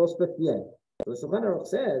there. So source 58. So the Shulchan Aruch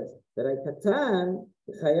says that a katan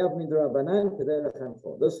chayav midrabanan kedei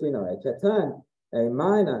lechancho. This we know. A katan, a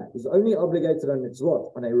minor, is only obligated on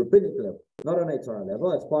mitzvot on a rabbinic level, not on a Torah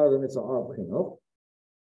level. It's part of the mitzvah of chinuch.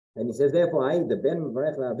 And he says, therefore, the ben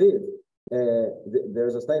mevarech la'aviv. There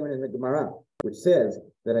is a statement in the Gemara which says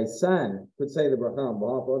that a son could say the bracha on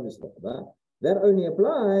behalf of his father. That only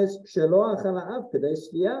applies shelo achal ha'av kedei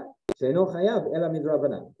shviyah she'eno chayav ela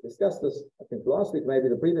midrabanan. Discussed this, I think last week, maybe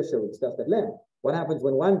the previous show we discussed at length. What happens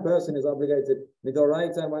when one person is obligated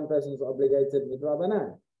midoraita and one person is obligated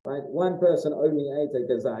midrabanan? Right? One person only ate a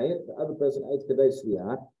gazayit, the other person ate kedei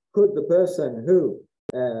shviyah. Could the person who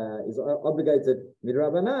is obligated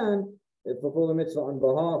midrabanan fulfill the mitzvah on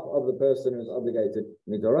behalf of the person who is obligated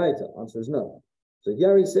midoraita? Answer is no. So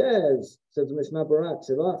here he says the Mishnah Barak,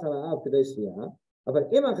 Shelo achal ha'av kedei shviyah,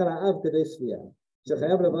 aval im achal ha'av kedei shviyah,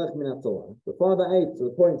 shechayav levarech min haTorah. The father ate to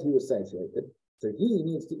the point he was satiated, so he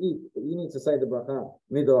needs to eat. He needs to say the bracha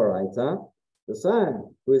midoraita. The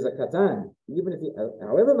son, who is a katan, even if he,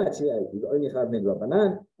 however much he ate, he's only chayav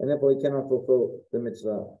midrabanan, and therefore he cannot fulfill the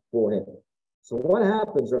mitzvah for him. So what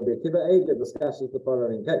happens? Rabbi Kenigsberg discusses the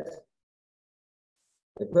following case.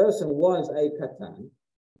 A person was a katan,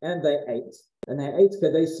 and they ate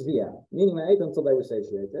kedei shviyah, meaning they ate until they were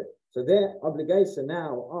satiated. So their obligation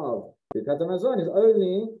now of the katan hazon is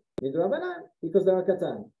only midrabanan because they're a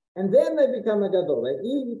katan, and then they become a gadol. They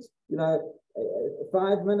eat,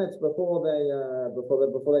 5 minutes before they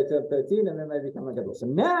turn 13, and then they become a gadol. So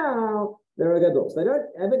now they're a gadol. So they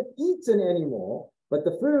haven't eaten anymore, but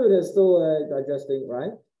the food is still digesting,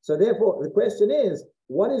 right? So therefore, the question is,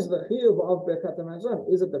 what is the chiyuv of Birkat HaMazon?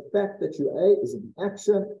 Is it the fact that you ate? Is it the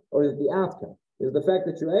action, or is it the outcome? Is it the fact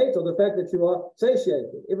that you ate, or the fact that you are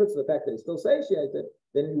satiated? If it's the fact that he's still satiated,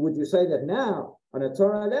 then would you say that now, on a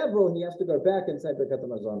Torah level, he has to go back and say Birkat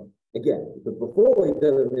HaMazon again? Because before he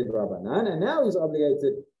did it midrabanan, and now he's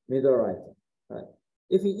obligated midoraita. Right?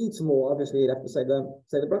 If he eats more, obviously he'd have to say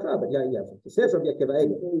the bracha. But yeah, it says Rabbi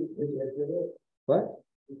Kenigsberg. What?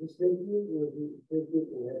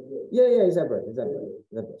 Yeah, he's separate.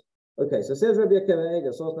 Okay, so says Rabbi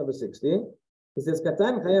Kenigsberg, source number 16. He says,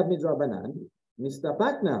 Katan chayav midrabanan,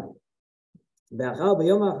 mistapakna, b'achar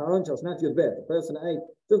b'yom ha'acharon shel shnat yudbet. The person ate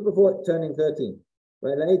just before turning 13.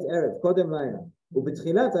 Right, ate erev, kodem layla.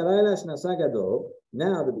 U'b'tchilat halayla shnasa gadol,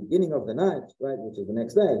 now the beginning of the night, right, which is the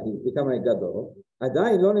next day, he become a gadol.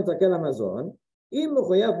 Adayin lo nitakel hamazon, im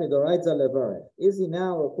mechuyav midoraita levarech. Is he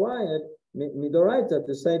now required midoraita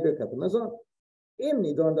to say Birkat HaMazon? Im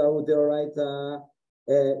nidon dahu deoraita,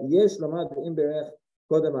 yesh lomad im berech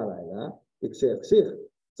kodem halayla, ikshech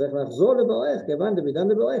tzarich lachzor levarech, kevan devidan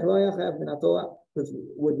levarech, lo haya chayav min haTorah.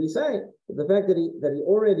 Would we say that the fact that he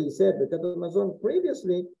already said Birkat HaMazon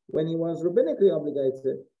previously when he was rabbinically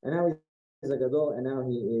obligated, and now he's a gadol, and now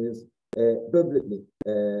he is biblically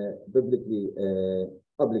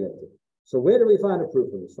obligated. So where do we find a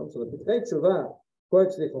proof of this from? So the Pitrei Tzurba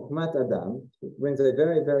quotes the Chokhmat Adam, which brings a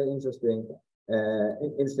very, very interesting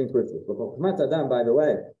proof. The Chokhmat Adam, by the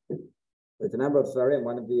way, with a number of Svarim,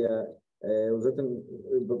 one of the it was written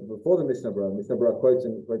before the Mishnah Berurah. Mishnah Berurah quotes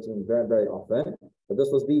him very, very often. But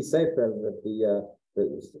this was the sefer that the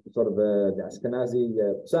sort of the Ashkenazi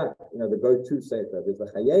psak, the go-to sefer. There's the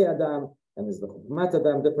Chayei Adam and there's the Chokhmat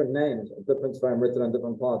Adam, different names, different Svarim written on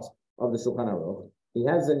different parts of the Shulchan Aruch. He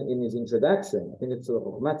has in his introduction, I think it's the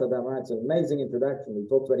Chokhmat Adam, right? It's an amazing introduction. He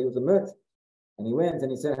talks about he was a merchant, and he went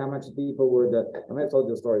and he said how much people would. I may have told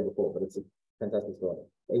you the story before, but it's a fantastic story.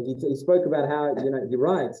 He spoke about how he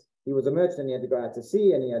writes. He was a merchant and he had to go out to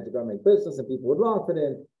sea and he had to go make business, and people would laugh at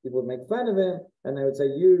him, people would make fun of him, and they would say,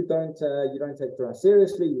 you don't take Torah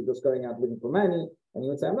seriously, you're just going out looking for money. And he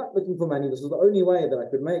would say, I'm not looking for money, this is the only way that I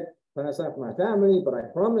could make parnasah for my family, but I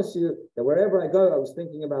promise you that wherever I go, I was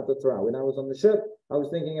thinking about the Torah. When I was on the ship, I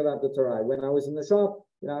was thinking about the Torah. When I was in the shop,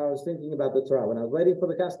 I was thinking about the Torah. When I was waiting for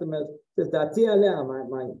the customers, my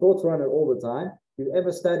thoughts were on it all the time. If you've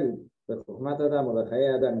ever studied the Chokhmat Adam or the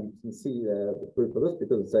Chayei Adam, you can see the proof of this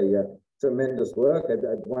because it's a tremendous work.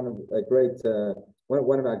 One of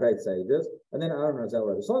our great sages. And then Aaron Razel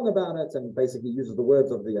wrote a song about it and basically uses the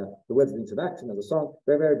words of the introduction as a song.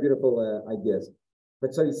 Very, very beautiful ideas.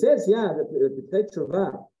 But so he says, that the Pitrei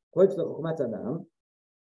Tzurba quotes the Chokhmat Adam,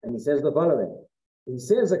 and he says the following. He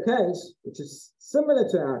says a case which is similar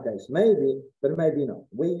to our case, maybe, but maybe not.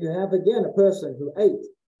 Where you have again a person who ate,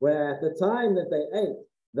 where at the time that they ate,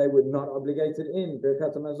 they were not obligated in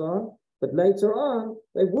Birkat HaMazon, but later on,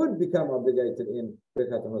 they would become obligated in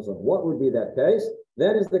Birkat Hamazon. What would be that case?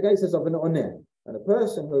 That is the cases of an onen, and a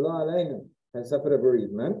person who la aleinu has suffered a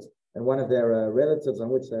bereavement, and one of their relatives on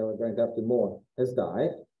which they were going to have to mourn has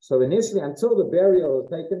died. So initially, until the burial has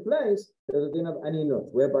taken place, there's a din of aninut,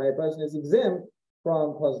 whereby a person is exempt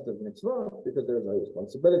from positive mitzvah because there is a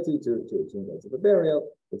responsibility to engage in the burial,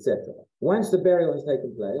 etc. Once the burial has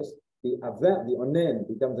taken place, the onen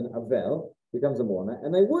becomes an avel, becomes a mourner,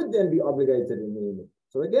 and they would then be obligated in the evening.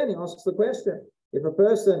 So again, he asks the question: if a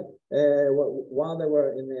person, while they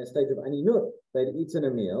were in their state of aninut, they'd eaten a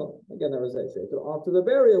meal, again, that was after the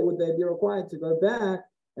burial, would they be required to go back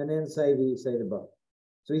and then say the bar?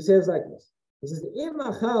 So he says like this. He says, "Im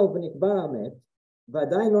achal v'nikbar hamet,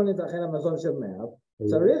 v'adayin lo nitachel hamazon shel me'av,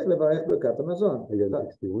 tzarich levarech birkat hamazon."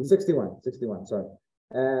 61, sorry.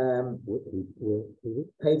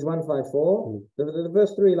 Page 154, the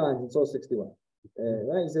first 3 lines, it's all 61.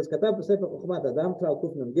 Right? He says, "Katav b'sefer chokhmat adam klal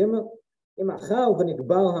kuf nun gimel, im achal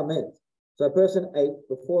v'nikbar hamet." So a person ate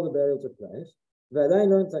before the burial took place. V'adayin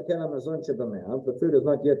lo nitachel hamazon shel me'av, the food has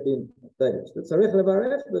not yet been digested. Tzarich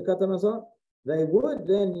levarech birkat hamazon. They would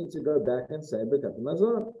then need to go back and say Birkat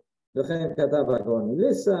Hamazon, V'chein katav hagon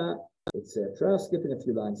milisa, etc. Skipping a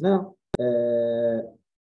few lines now.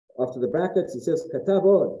 After the brackets, he says Katav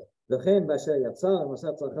od, V'chein b'asher yatzar,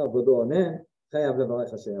 Masat tzachar v'do onen, Chayav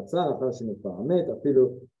levarech asher yatzar, Achar shenitbar hamet,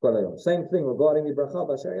 afilu kol hayom. Same thing regarding the bracha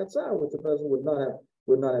b'asher yatzar, which the person would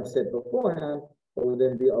not have said beforehand, but would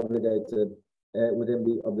then be obligated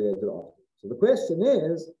after. So the question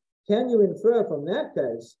is, can you infer from that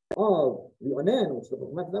case of the onen, which the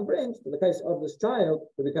Chokhmat Adam brings, to the case of this child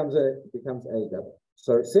who becomes a double?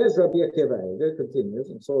 So it says Rabbi Kenigsberg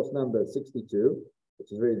continues in source number 62,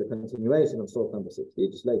 which is really the continuation of source number 60,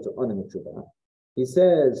 just later on in the Tzurba. He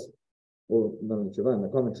says, or not in the Tzurba, in the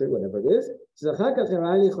commentary, whatever it is, he says,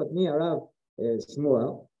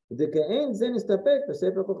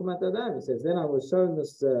 then I was shown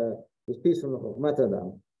this piece from the Chokhmat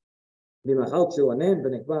Adam. Whether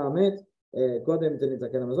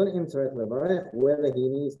he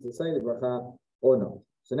needs to say the bracha or not.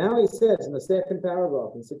 So now he says in the second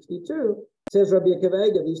paragraph in 62, says Rabbi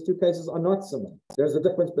Kenigsberg, these two cases are not similar. There's a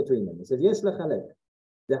difference between them. He says, Yesh lechalek.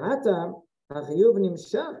 Da'atam hachiyuv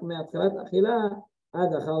nimshach me'atchalat achila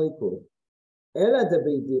ad achal ikur. Ela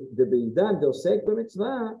de'beidan de'osek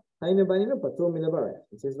b'mitzvah haynu b'aninu patur min levarech.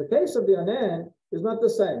 He says the case of the onen is not the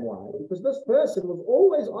same. Why? Because this person was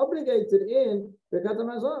always obligated in Birkat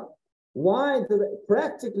Hamazon. Why?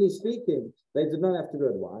 Practically speaking, they did not have to do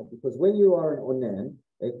it. Why? Because when you are an onen,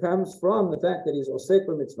 it comes from the fact that he's osek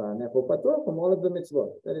b'mitzvah, and therefore patur from all of the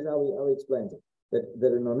mitzvot. That is how he explains it.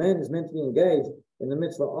 That an onen is meant to be engaged in the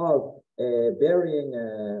mitzvah of burying,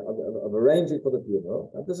 of arranging for the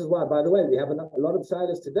funeral. And this is why, by the way, we have a lot of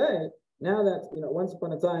shilas today. Now that, once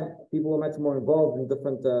upon a time, people were much more involved in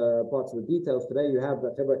different parts of the details. Today, you have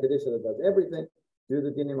the Chevra Kadisha that does everything. Do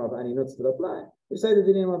the dinim of aninut still apply? We say the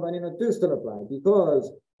dinim of aninut do still apply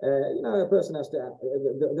because, a person has to,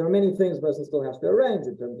 there are many things a person still has to arrange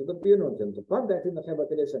in terms of the funeral, in terms of contacting the Chevra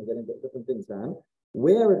Kadisha and getting different things done.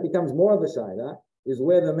 Where it becomes more of a shaila is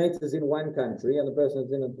where the mate is in one country and the person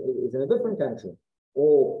is in a different country.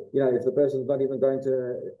 Or, if the person's not even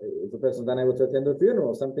if the person's unable to attend the funeral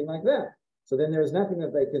or something like that. So then there is nothing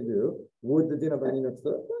that they can do. Would the din of aninut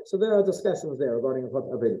still apply? So there are discussions there regarding what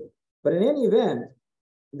ability. But in any event,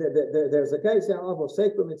 there's a case here of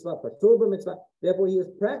sacred mitzvah, patur mitzvah. Therefore, he is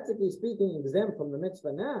practically speaking exempt from the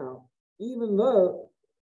mitzvah now, even though,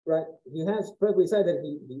 right, he has, first we say that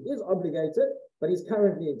he is obligated, but he's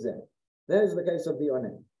currently exempt. That is the case of the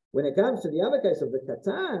onen. When it comes to the other case of the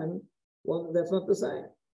katan, well, that's not the same.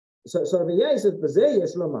 So Rabbi says, "B'zeh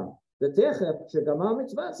yesh lomar, the techef shegamar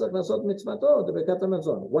mitzvah tzarich lasot mitzvato the Birkat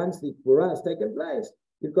Hamazon." Once the Purah has taken place,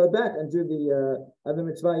 you go back and do the other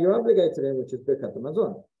mitzvah you're obligated in, which is Birkat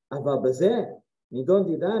Hamazon. Aval b'zeh nidon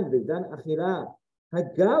didan v'dan achila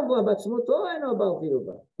hagavla batzmuto eno bar chiyuv.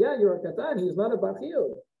 Yeah, you're a katan. He's not a bar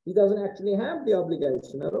chiyuv. He doesn't actually have the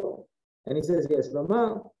obligation at all. And he says, "Yesh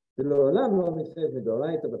lomar." Therefore,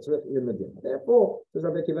 says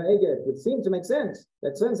Rabbi Kenigsberg, it would seem to make sense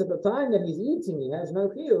that since at the time that he's eating he has no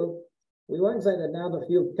chiyuv, we won't say that now the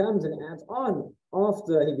chiyuv comes and adds on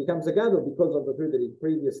after he becomes a gadol because of the food that he's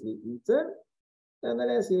previously eaten, and then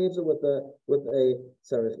as he leaves it with a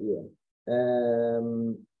tzarich iyun.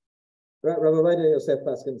 Rabbi Yosef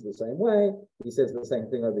Paskins the same way. He says the same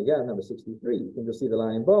thing over here, number 63. You can just see the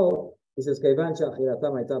line in bold. He says,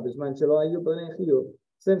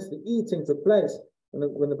 since the eating took place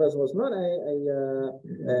when the person was not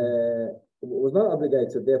was not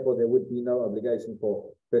obligated, therefore there would be no obligation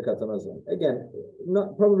for Birkat Hamazon. Again,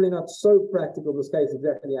 probably not so practical this case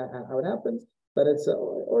exactly how it happens, but it's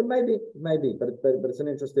or maybe, but it's an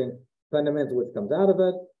interesting fundamental which comes out of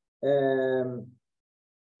it.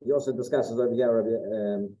 He also discusses over here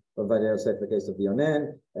Rabbi said the case of the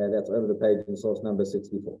Onan, that's over the page in source number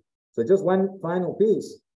 64. So just one final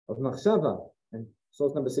piece of Machshava, and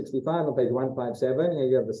source number 65 on page 157, here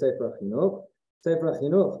you have the Sefer HaChinuch. Sefer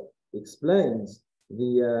HaChinuch explains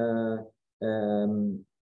the,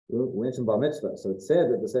 we mentioned Bar Mitzvah, so it said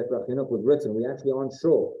that the Sefer HaChinuch was written. We actually aren't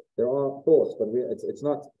sure. There are thoughts, but it's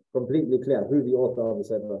not completely clear who the author of the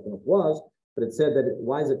Sefer HaChinuch was, but it said that,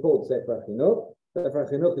 why is it called Sefer HaChinuch? Sefer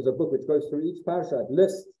HaChinuch is a book which goes through each parasha. It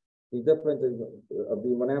lists the different of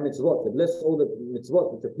the Monah mitzvot. It lists all the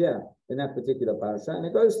mitzvot which appear in that particular parasha, and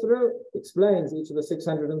it goes through, explains each of the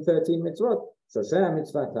 613 mitzvot. Shosheh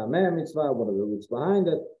mitzvah, Tameh mitzvah, what are the roots behind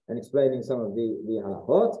it, and explaining some of the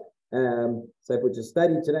halachot. So if we just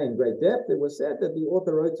studied today in great depth, it was said that the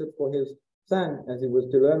author wrote it for his son as he was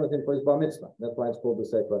to learn with him for his bar mitzvah. That's why it's called the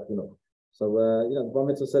Sefer HaChinuch. So, the bar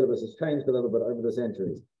mitzvah syllabus has changed a little bit over the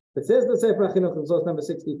centuries. It says the Sefer HaChinuch in source number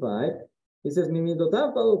 65, he says,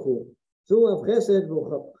 Mimidotav Baruch Hu, Zu av chesed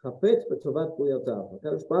v'chapetz b'tovat b'yotav.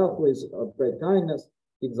 HaKadosh Baruch Hu is of great kindness,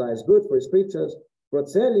 he desires good for his creatures. He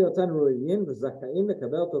wants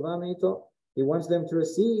them to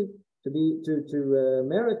receive, to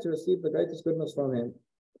merit to receive the greatest goodness from him.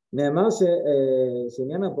 נאמר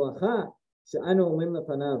שעניין הברכה שאנו אומרים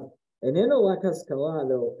לפניו איננו רק הזכרה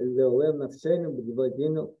לעורר נפשנו בדברי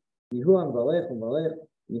דינו, יהיו המברך ומברך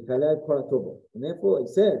יכלל כל הטובות. And therefore it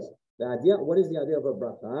says, the idea, what is the idea of a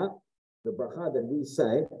bracha? The bracha that we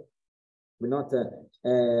say, we're not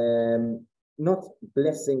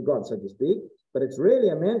blessing God, so to speak, but it's really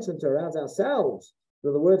a mention to arouse ourselves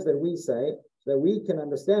to the words that we say, so that we can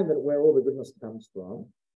understand that where all the goodness comes from.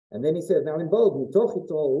 And then he says, now in bold,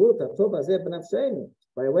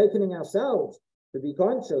 by awakening ourselves to be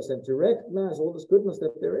conscious and to recognize all this goodness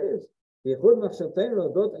that there is.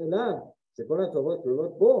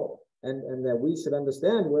 And that we should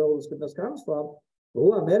understand where all this goodness comes from. And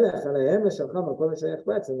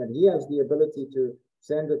that he has the ability to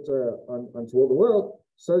send it onto all the world.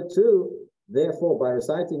 So too, therefore, by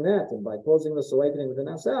reciting that and by causing this awakening within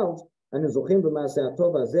ourselves, that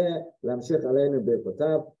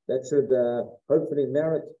should hopefully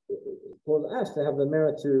merit, cause us to have the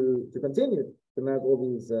merit to continue to merit all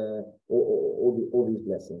these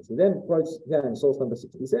blessings. He then quotes here in source number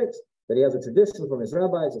 66 that he has a tradition from his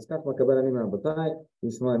rabbis. It's that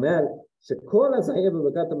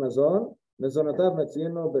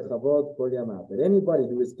anybody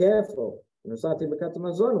who is careful in reciting Birkat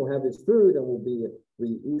Hamazon will have his food and will be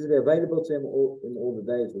easily available to him in all the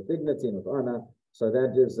days with dignity and with honor. So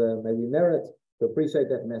that is maybe merit to appreciate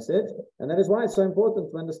that message. And that is why it's so important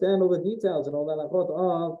to understand all the details and all the halachot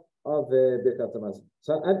of Birkat Hamazon.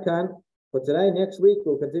 So Adkan, for today, next week,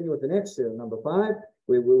 we'll continue with the next year, number 5.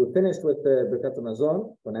 We were finished with Birkat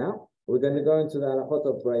Hamazon for now. We're going to go into the halachot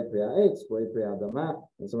of Brei Priya 8, Brei Priya Adama,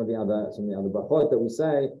 and some of the other brachot that we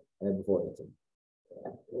say before eating.